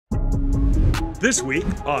This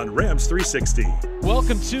week on Rams 360.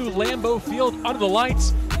 Welcome to Lambeau Field under the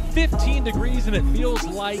lights. 15 degrees and it feels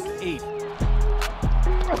like 8.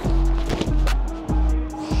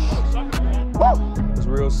 It's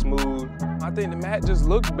real smooth. I think the mat just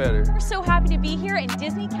looks better. We're so happy to be here in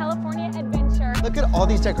Disney California Adventure. Look at all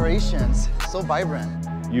these decorations, so vibrant.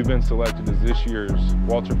 You've been selected as this year's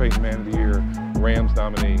Walter Payton Man of the Year, Rams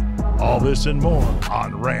nominee. All this and more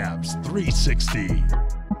on Rams 360.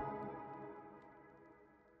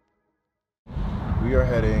 We are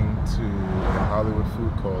heading to the Hollywood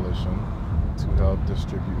Food Coalition to help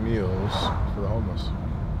distribute meals for the homeless.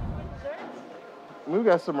 We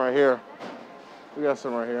got some right here.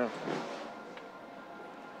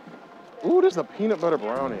 Ooh, there's a peanut butter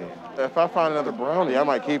brownie. If I find another brownie, I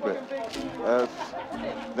might keep it.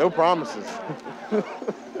 No promises.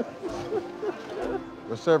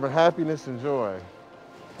 We're serving happiness and joy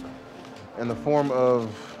in the form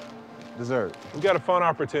of dessert. We've got a fun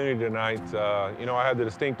opportunity tonight. I had the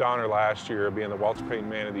distinct honor last year of being the Walter Payton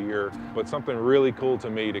Man of the Year, but something really cool to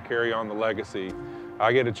me to carry on the legacy.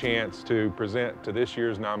 I get a chance to present to this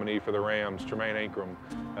year's nominee for the Rams, Tremayne Anchrum.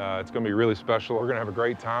 It's going to be really special. We're going to have a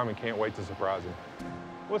great time and can't wait to surprise him.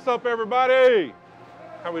 What's up, everybody?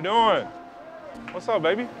 How we doing? What's up,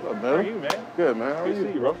 baby? What's up, How are you, man? Good, man. How are Good to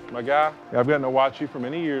see you, bro. My guy. I've gotten to watch you for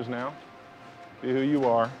many years now. See who you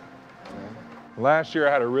are. Last year,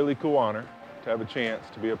 I had a really cool honor to have a chance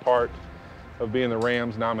to be a part of being the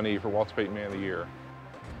Rams nominee for Walter Payton Man of the Year.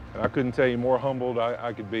 And I couldn't tell you more humbled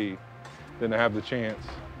I could be than to have the chance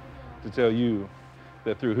to tell you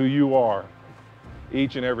that through who you are,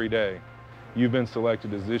 each and every day, you've been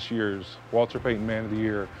selected as this year's Walter Payton Man of the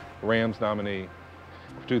Year, Rams nominee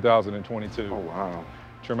for 2022. Oh, wow.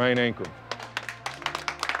 Tremayne Anchrum.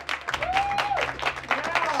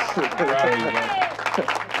 Proud of you, man.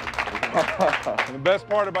 And the best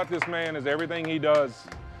part about this man is everything he does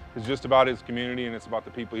is just about his community and it's about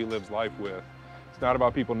the people he lives life with. It's not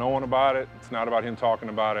about people knowing about it. It's not about him talking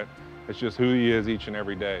about it. It's just who he is each and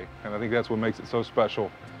every day. And I think that's what makes it so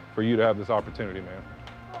special for you to have this opportunity, man.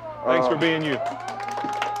 Thanks for being you.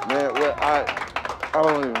 Man, well, I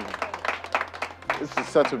don't even, this is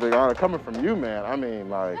such a big honor. Coming from you, man, I mean,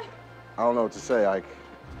 like, I don't know what to say. Like,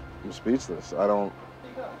 I'm speechless. I'm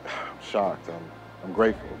shocked. I'm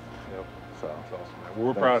grateful. Yep. So, That's awesome, man. Well,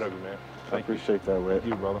 we're proud of you, man. I appreciate that, Whit.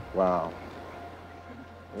 Thank you, brother. Wow.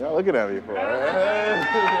 Y'all looking at me for it. Man.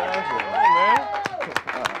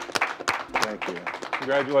 Thank you.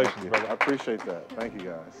 Congratulations, brother. I appreciate that. Thank you,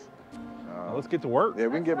 guys. Now let's get to work. Yeah,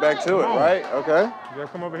 we can get back to it, right? Okay. You gotta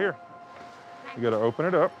come over here. You gotta open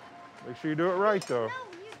it up. Make sure you do it right, though.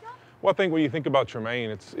 Well, I think when you think about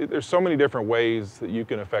Tremayne, there's so many different ways that you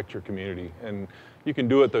can affect your community. And you can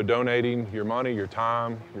do it through donating your money, your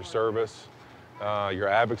time, your service, your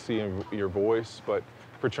advocacy, and your voice. But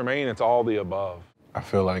for Tremayne, it's all the above. I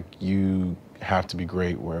feel like you have to be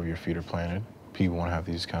great wherever your feet are planted. People want to have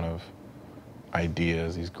these kind of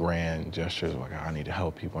ideas, these grand gestures, like, I need to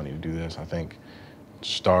help people, I need to do this. I think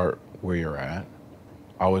start where you're at.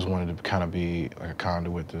 I always wanted to kind of be like a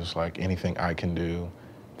conduit, just like anything I can do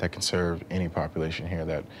that can serve any population here.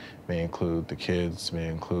 That may include the kids, may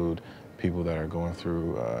include people that are going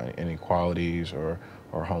through inequalities or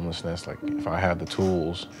homelessness. Like, if I have the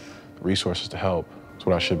tools, the resources to help, that's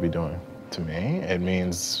what I should be doing. To me, it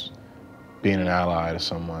means being an ally to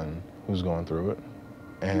someone who's going through it.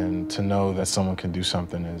 And to know that someone can do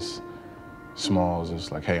something as small as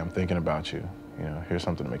just like, hey, I'm thinking about you. You know, here's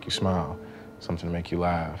something to make you smile, something to make you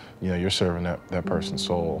laugh. You know, you're serving that person's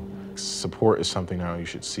soul. Support is something not only you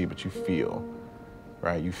should see, but you feel,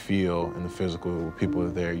 right? You feel in the physical when people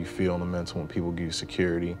are there. You feel in the mental when people give you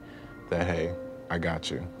security that, hey, I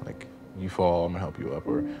got you. Like, you fall, I'm gonna help you up,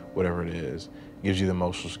 or whatever it is. It gives you the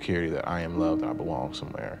emotional security that I am loved, I belong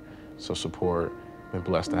somewhere. So support, been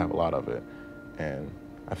blessed to have a lot of it. And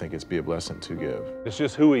I think it's be a blessing to give. It's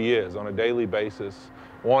just who he is on a daily basis,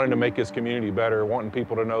 wanting to make his community better, wanting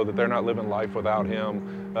people to know that they're not living life without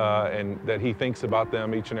him, and that he thinks about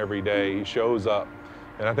them each and every day. He shows up.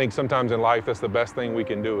 And I think sometimes in life, that's the best thing we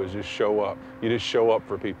can do is just show up. You just show up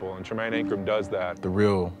for people, and Tremayne Anchrum does that. The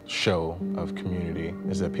real show of community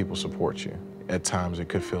is that people support you. At times, it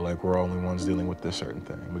could feel like we're only ones dealing with this certain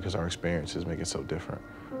thing because our experiences make it so different,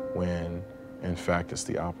 when in fact, it's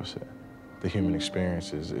the opposite. The human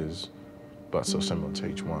experience is but so similar to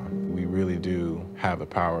each one. We really do have the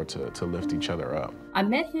power to lift each other up. I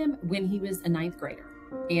met him when he was a 9th grader.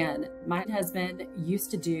 And my husband used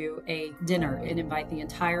to do a dinner and invite the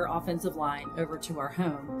entire offensive line over to our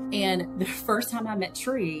home. And the first time I met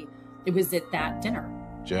Tree, it was at that dinner.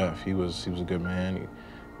 Jeff, he was a good man. He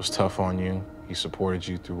was tough on you. He supported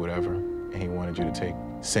you through whatever. and he wanted you to take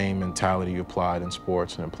same mentality you applied in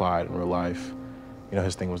sports and applied in real life. You know,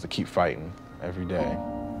 his thing was to keep fighting every day.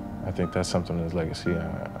 I think that's something in his legacy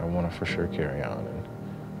I want to for sure carry on and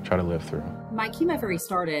try to live through. My chemo fairy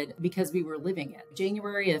started because we were living it.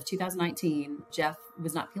 January of 2019, Jeff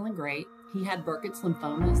was not feeling great. He had Burkitt's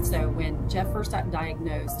lymphoma. So when Jeff first got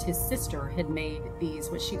diagnosed, his sister had made these,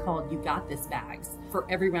 what she called, "you got this" bags for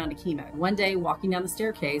every round of chemo. One day, walking down the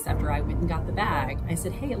staircase after I went and got the bag, I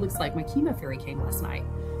said, "Hey, it looks like my chemo fairy came last night."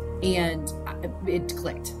 And it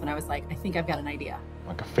clicked. And I was like, I think I've got an idea.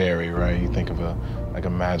 Like a fairy, right? You think of like a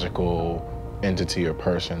magical entity or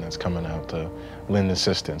person that's coming out to lend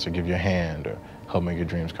assistance or give you a hand or help make your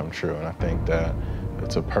dreams come true. And I think that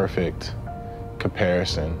it's a perfect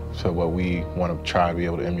comparison to what we want to try to be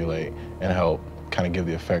able to emulate and help kind of give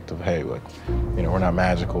the effect of, hey, look, you know, we're not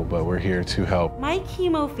magical, but we're here to help. My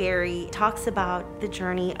chemo fairy talks about the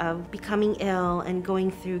journey of becoming ill and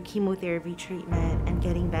going through chemotherapy treatment and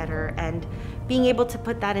getting better and being able to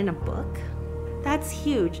put that in a book. That's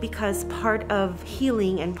huge because part of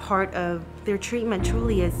healing and part of their treatment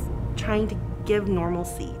truly is trying to give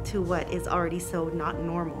normalcy to what is already so not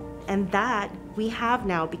normal. And that we have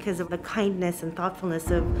now because of the kindness and thoughtfulness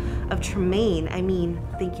of Tremayne. I mean,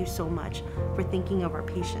 thank you so much for thinking of our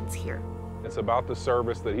patients here. It's about the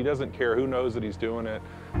service, that he doesn't care who knows that he's doing it.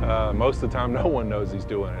 Most of the time, no one knows he's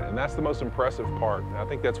doing it, and that's the most impressive part. And I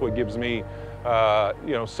think that's what gives me,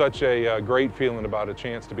 you know, such a great feeling about a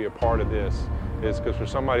chance to be a part of this, is because for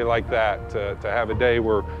somebody like that to have a day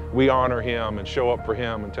where we honor him and show up for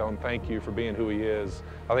him and tell him thank you for being who he is,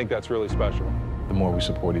 I think that's really special. The more we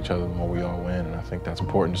support each other, the more we all win, and I think that's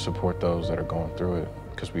important to support those that are going through it,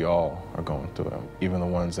 because we all are going through it. Even the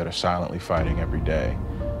ones that are silently fighting every day.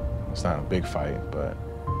 It's not a big fight, but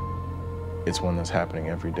it's one that's happening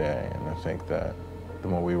every day, and I think that the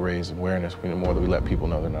more we raise awareness, the more that we let people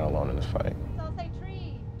know they're not alone in this fight. So say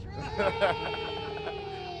tree.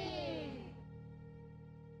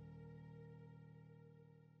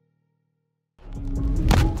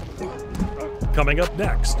 Coming up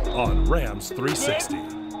next on Rams 360. Wait,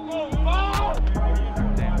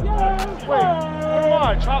 what do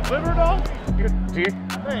I, chopped liver, dog? Good,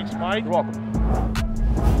 thanks, Mike. You're welcome.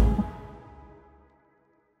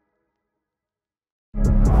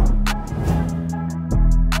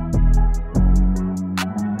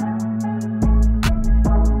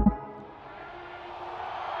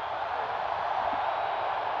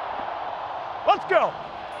 Let's go.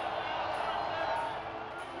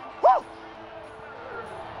 Woo!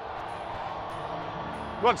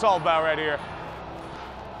 What it's all about right here.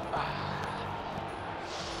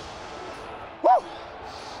 Woo!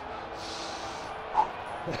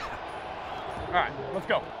 All right, let's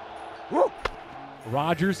go. Woo!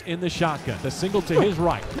 Rodgers in the shotgun. The single to his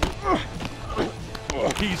right.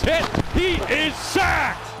 He's hit. He is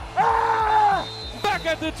sacked. Back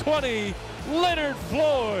at the 20, Leonard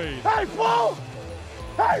Floyd. Hey, Flo!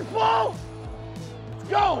 Hey, Flo! Let's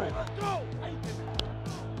go! Let's go!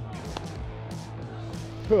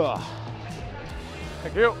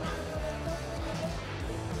 Thank you.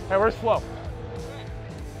 Hey, where's Flo?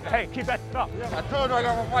 Hey, keep that up. I told you I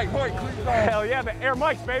got my mic. Mike, please don't. Hell yeah, the air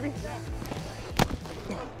mics, baby.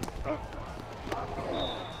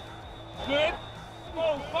 Good.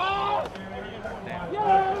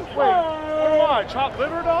 Wait, what am I, chopped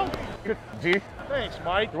liver, dog? Good. G. Thanks,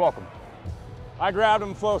 Mike. You're welcome. I grabbed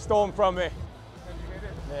him, Flo stole him from me.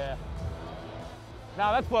 Yeah.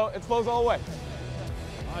 Now that's Flo. It's Flo's all the way.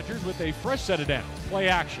 Rodgers with a fresh set of downs. Play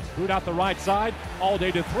action. Boot out the right side. All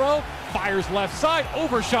day to throw. Fires left side.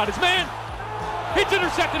 Overshot his man. It's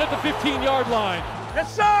intercepted at the 15-yard line.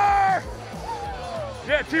 Yes, sir!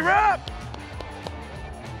 Yeah, T-Rap!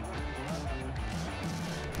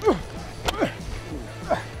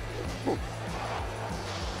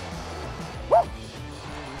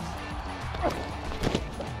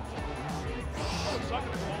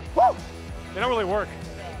 They don't really work.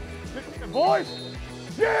 Boys!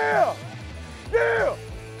 Yeah! Yeah!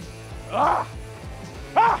 Ah!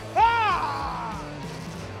 Ah! Ah!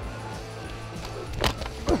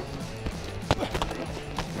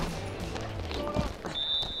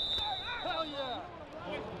 Hell yeah!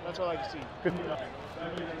 That's what I like to see. Good.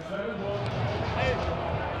 Hey,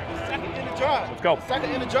 second in the drive. Let's go. Second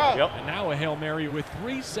in the drive. Yep. And now a Hail Mary with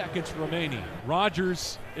 3 seconds remaining.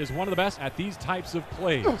 Rodgers is one of the best at these types of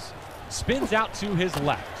plays. Spins out to his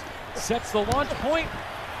left. Sets the launch point,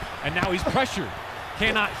 and now he's pressured.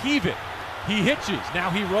 Cannot heave it. He hitches. Now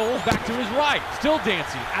he rolls back to his right. Still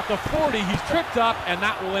dancing. At the 40, he's tripped up, and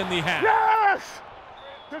that will end the half. Yes!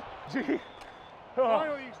 Gee.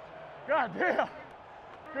 Oh. God damn.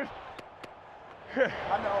 Good.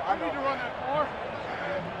 I need to run that more.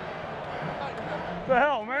 What the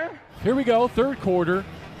hell, man? Here we go, third quarter.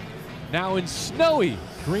 Now in snowy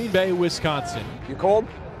Green Bay, Wisconsin. You cold?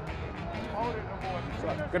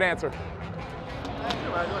 Good answer. Can you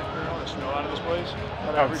imagine like clearing all the snow out of this place? Out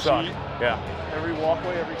of That every would suck. seat, Yeah. every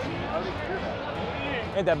walkway, every seat. How do they clear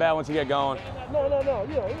that? Ain't that bad once you get going. No.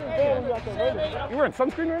 Yeah, you got the weather. You wearing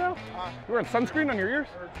sunscreen right now? You wearing sunscreen on your ears?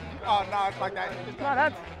 Oh, no, it's like that. No,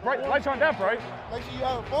 that's bright. Lights aren't that bright. Make sure you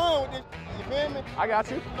having fun with this. You feel me? I got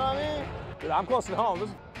you. You know what I mean? Dude, I'm close to home. This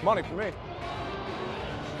is money for me.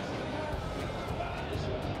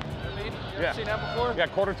 You ever seen that before? Yeah,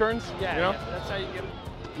 quarter turns. Yeah, you know? yeah, that's how you get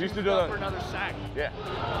Used to do up that. for another sack. Yeah.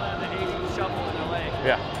 The 80 shovel in LA.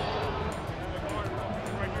 Yeah.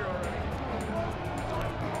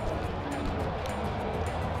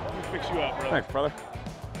 Fix you up, brother. Thanks, brother.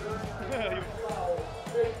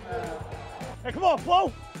 Hey, come on,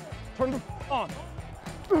 Flo. Turn the on.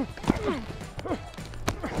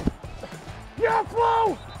 Yeah,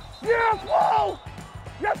 Flo! Yeah, Flo!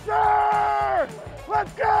 Yes, sir!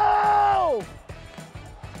 Let's go!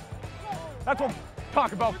 That's what I'm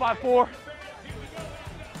talking about, 5'4".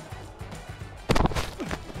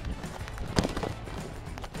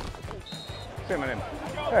 Say my name.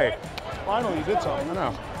 Hey, Finally, you did something. I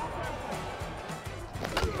know.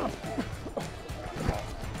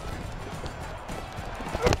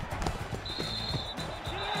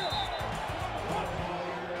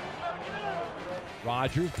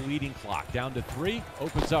 Rodgers, bleeding clock, down to 3,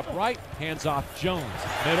 opens up right, hands off Jones.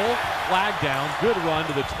 Middle, flag down, good run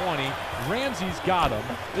to the 20. Ramsey's got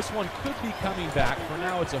him. This one could be coming back. For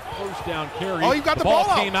now, it's a first down carry. Oh, you got the ball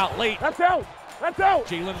ball out. came out late. That's out. That's out.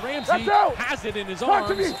 Jalen Ramsey That's out. has it in his Talk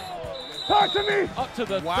to arms. me. Talk to me. Up to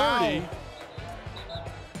the Wow. 30.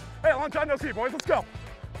 Hey, long time no see, boys. Let's go.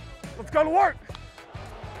 Let's go to work.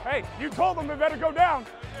 Hey, you told them they better go down.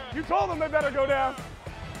 You told them they better go down.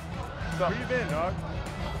 So, where you been, dog?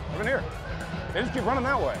 I've been here. They just keep running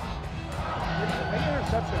that way. Make an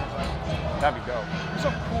interception or something. That'd be dope. Do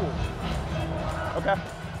something cool. Okay.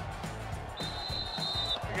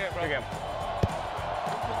 Good game, bro. Good game.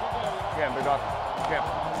 Good game, big dog. Good game.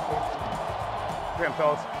 Good game,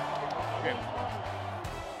 fellas. Good game.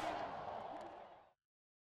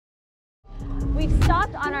 We've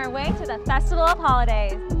stopped on our way to the Festival of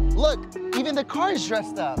Holidays. Look, even the car is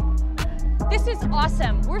dressed up. This is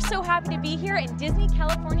awesome. We're so happy to be here in Disney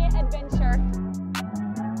California Adventure.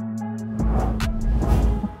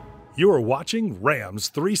 You are watching Rams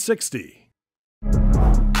 360.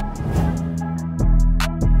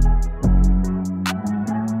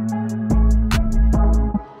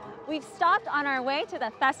 We've stopped on our way to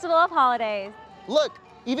the Festival of Holidays. Look,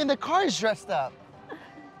 even the car is dressed up.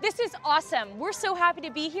 This is awesome. We're so happy to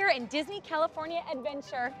be here in Disney California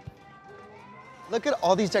Adventure. Look at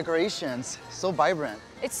all these decorations, so vibrant.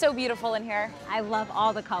 It's so beautiful in here. I love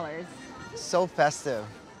all the colors. So festive.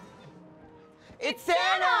 It's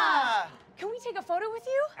Santa! Can we take a photo with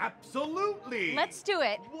you? Absolutely. Let's do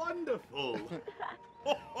it. Wonderful.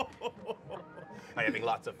 Are you having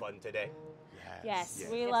lots of fun today? Yes,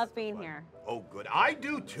 we love being here. Oh, good. I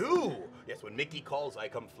do too. Yes, when Mickey calls, I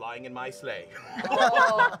come flying in my sleigh.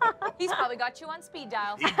 Oh, he's probably got you on speed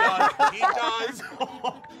dial. He does. He does.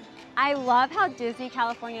 I love how Disney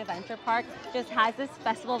California Adventure Park just has this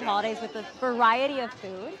Festival of Holidays with a variety of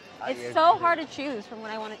food. It's so hard to choose from what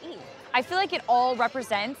I want to eat. I feel like it all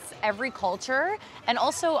represents every culture. And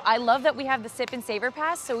also, I love that we have the Sip and Savor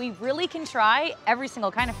Pass, so we really can try every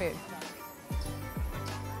single kind of food.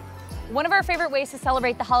 One of our favorite ways to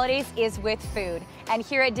celebrate the holidays is with food. And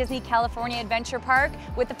here at Disney California Adventure Park,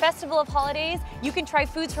 with the Festival of Holidays, you can try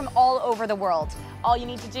foods from all over the world. All you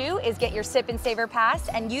need to do is get your Sip and Savor Pass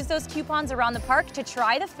and use those coupons around the park to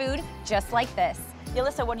try the food just like this.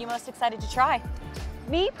 Yelissa, what are you most excited to try?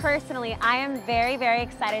 Me personally, I am very, very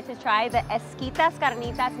excited to try the Esquitas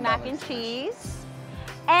Carnitas mac and cheese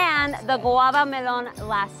and the guava melon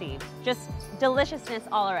lassi. Just deliciousness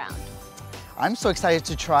all around. I'm so excited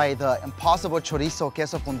to try the Impossible Chorizo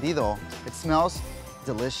Queso Fundido. It smells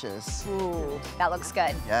delicious. Ooh, that looks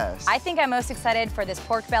good. Yes. I think I'm most excited for this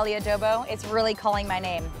pork belly adobo. It's really calling my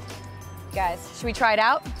name. Guys, should we try it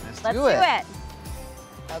out? Let's do it.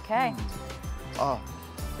 Okay. Oh,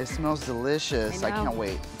 it smells delicious. I can't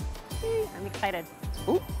wait. I'm excited.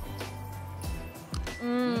 Ooh.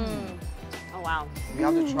 Mmm. Oh, wow. We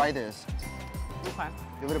have to try this. Okay.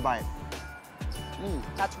 Give it a bite.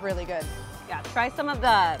 That's really good. Yeah, try some of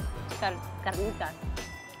the carnitas.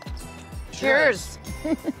 Cheers.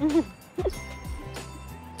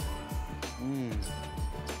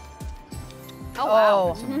 Oh,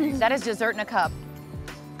 wow. That is dessert in a cup.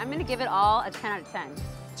 I'm gonna give it all a 10 out of 10.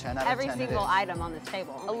 10 out of 10 Every single item on this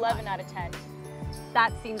table. 11 out of 10.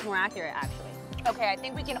 That seems more accurate, actually. Okay, I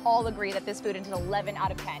think we can all agree that this food is an 11 out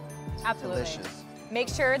of 10. Absolutely. Delicious. Make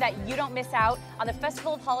sure that you don't miss out on the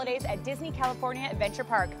Festival of Holidays at Disney California Adventure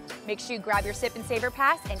Park. Make sure you grab your Sip and Savor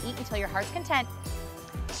Pass and eat until your heart's content.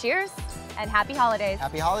 Cheers and happy holidays.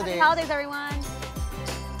 Happy holidays. Happy holidays, everyone.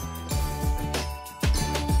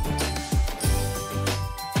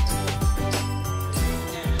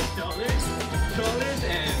 Shoulders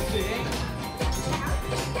and big.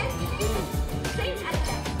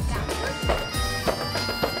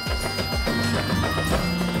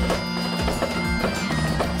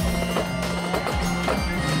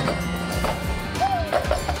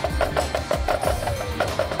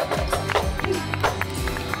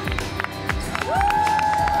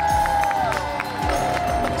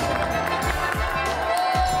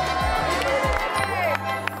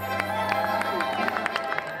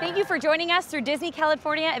 Thank you for joining us through Disney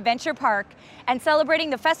California Adventure Park and celebrating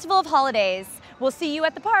the Festival of Holidays. We'll see you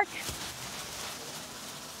at the park.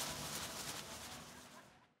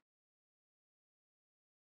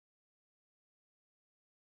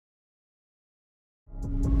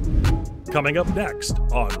 Coming up next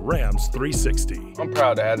on Rams 360. I'm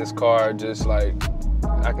proud to have this car. Just like,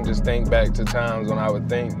 I can just think back to times when I would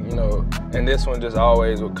think, you know, and this one just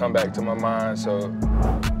always would come back to my mind, so.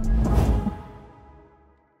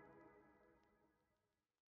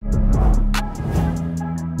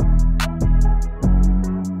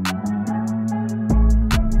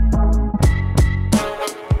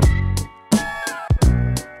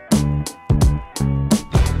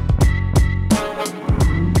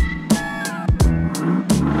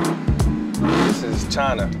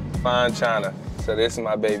 China, fine China. So this is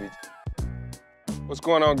my baby. What's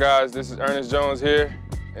going on, guys? This is Ernest Jones here,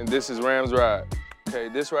 and this is Rams Ride. Okay,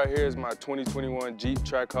 this right here is my 2021 Jeep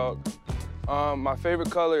Trackhawk. My favorite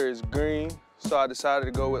color is green, so I decided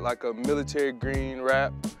to go with like a military green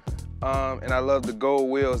wrap. And I love the gold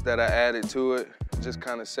wheels that I added to it. Just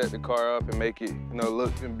kind of set the car up and make it, you know,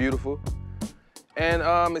 look beautiful. And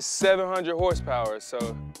it's 700 horsepower,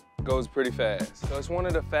 so goes pretty fast. So it's one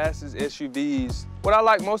of the fastest SUVs. What I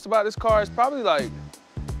like most about this car is probably like,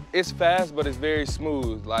 it's fast, but it's very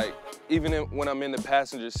smooth. Like, even when I'm in the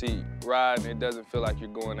passenger seat riding, it doesn't feel like you're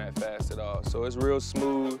going that fast at all. So it's real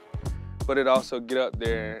smooth, but it also get up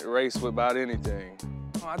there and race with about anything.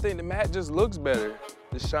 I think the matte just looks better.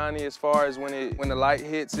 It's shiny as far as when the light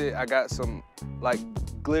hits it. I got some like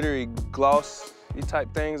glittery glossy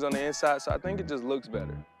type things on the inside, so I think it just looks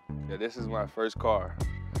better. Yeah, this is my first car.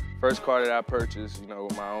 First car that I purchased, you know,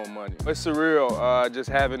 with my own money. It's surreal, just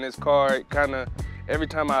having this car. It kind of, every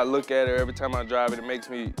time I look at it, every time I drive it, it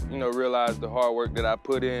makes me, you know, realize the hard work that I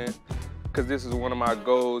put in. Because this is one of my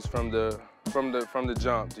goals from the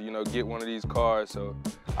jump to, you know, get one of these cars. So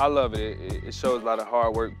I love it. It shows a lot of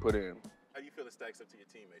hard work put in. How do you feel it stacks up to your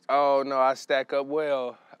teammates? Oh no, I stack up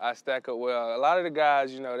well. I stack up well. A lot of the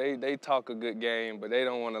guys, you know, they talk a good game, but they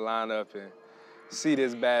don't want to line up and see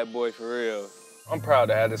this bad boy for real. I'm proud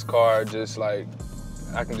to have this car. Just like,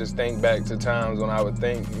 I can just think back to times when I would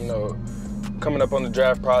think, you know, coming up on the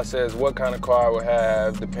draft process, what kind of car I would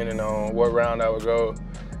have, depending on what round I would go.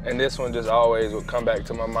 And this one just always would come back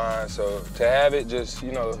to my mind. So to have it just,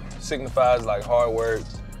 you know, signifies like hard work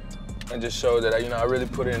and just show that, you know, I really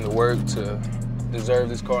put in the work to deserve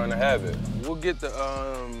this car and to have it. We'll get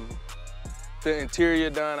the interior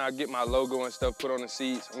done. I'll get my logo and stuff put on the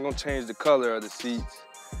seats. I'm gonna change the color of the seats.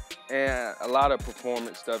 And a lot of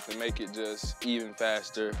performance stuff to make it just even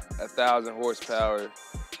faster. 1,000 horsepower,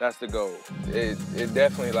 that's the goal. It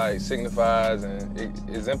definitely like signifies and it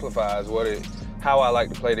exemplifies how I like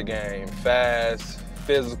to play the game. Fast,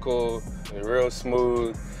 physical, real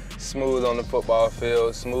smooth on the football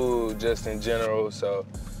field, smooth just in general. So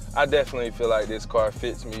I definitely feel like this car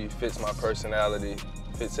fits me, fits my personality,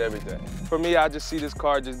 fits everything. For me, I just see this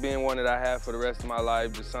car just being one that I have for the rest of my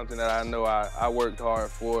life, just something that I know I worked hard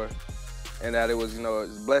for, and that it was, you know,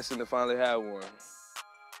 it's a blessing to finally have one.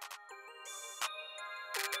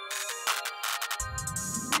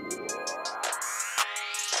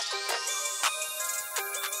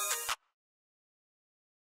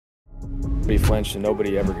 Nobody flinched and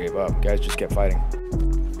nobody ever gave up. Guys just kept fighting.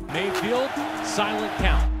 Mayfield, silent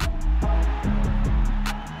count.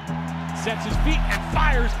 Sets his feet and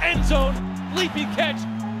fires, end zone, leaping catch.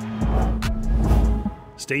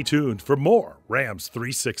 Stay tuned for more Rams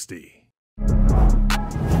 360.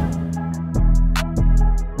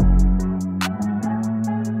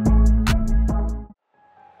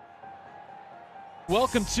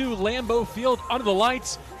 Welcome to Lambeau Field under the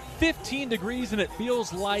lights. 15 degrees and it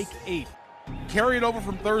feels like 8. carry it over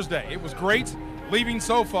from Thursday. It was great leaving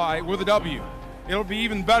SoFi with a W. It'll be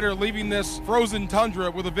even better leaving this frozen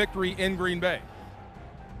tundra with a victory in Green Bay.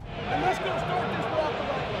 And let's go start this walk the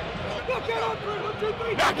right way. Look at on 3, 1, 2,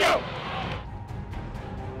 3. Back out!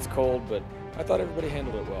 It's cold, but I thought everybody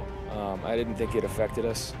handled it well. I didn't think it affected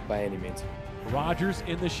us by any means. Rodgers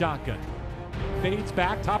in the shotgun. Fades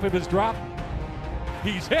back, top of his drop.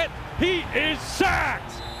 He's hit. He is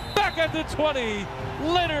sacked. Back at the 20,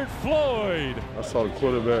 Leonard Floyd. I saw the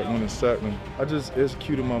quarterback when it sacked him. I just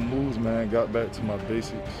executed my moves, man, got back to my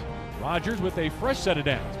basics. Rodgers with a fresh set of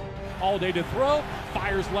downs. All day to throw,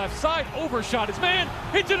 fires left side, overshot his man.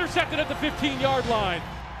 It's intercepted at the 15-yard line.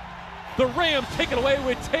 The Rams take it away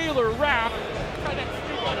with Taylor Rapp.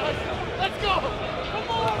 Let's go! Come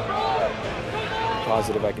on, bro!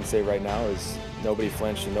 Positive I can say right now is nobody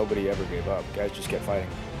flinched and nobody ever gave up. Guys just kept fighting.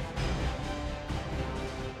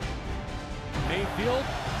 Mayfield,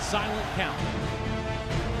 silent count.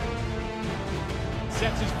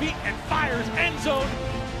 Sets his feet and fires end zone.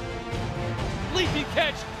 Leaping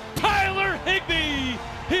catch, Tyler Higbee,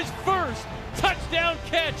 his first touchdown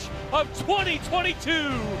catch of 2022.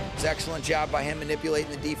 It's an excellent job by him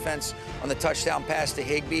manipulating the defense on the touchdown pass to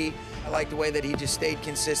Higbee. I like the way that he just stayed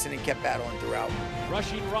consistent and kept battling throughout.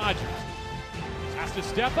 Rushing Rodgers. Has to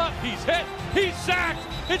step up. He's hit. He's sacked.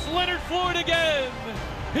 It's Leonard Floyd again.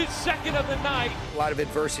 His second of the night. A lot of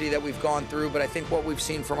adversity that we've gone through, but I think what we've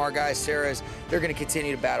seen from our guys, Sarah, is they're going to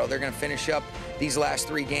continue to battle. They're going to finish up these last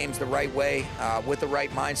 3 games the right way, with the right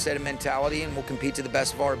mindset and mentality, and we'll compete to the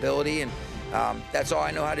best of our ability. And that's all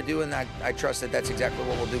I know how to do, and I trust that that's exactly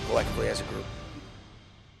what we'll do collectively as a group.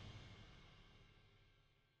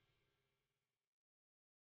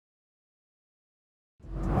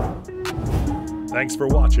 Thanks for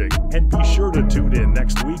watching, and be sure to tune in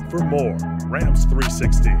next week for more Rams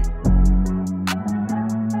 360.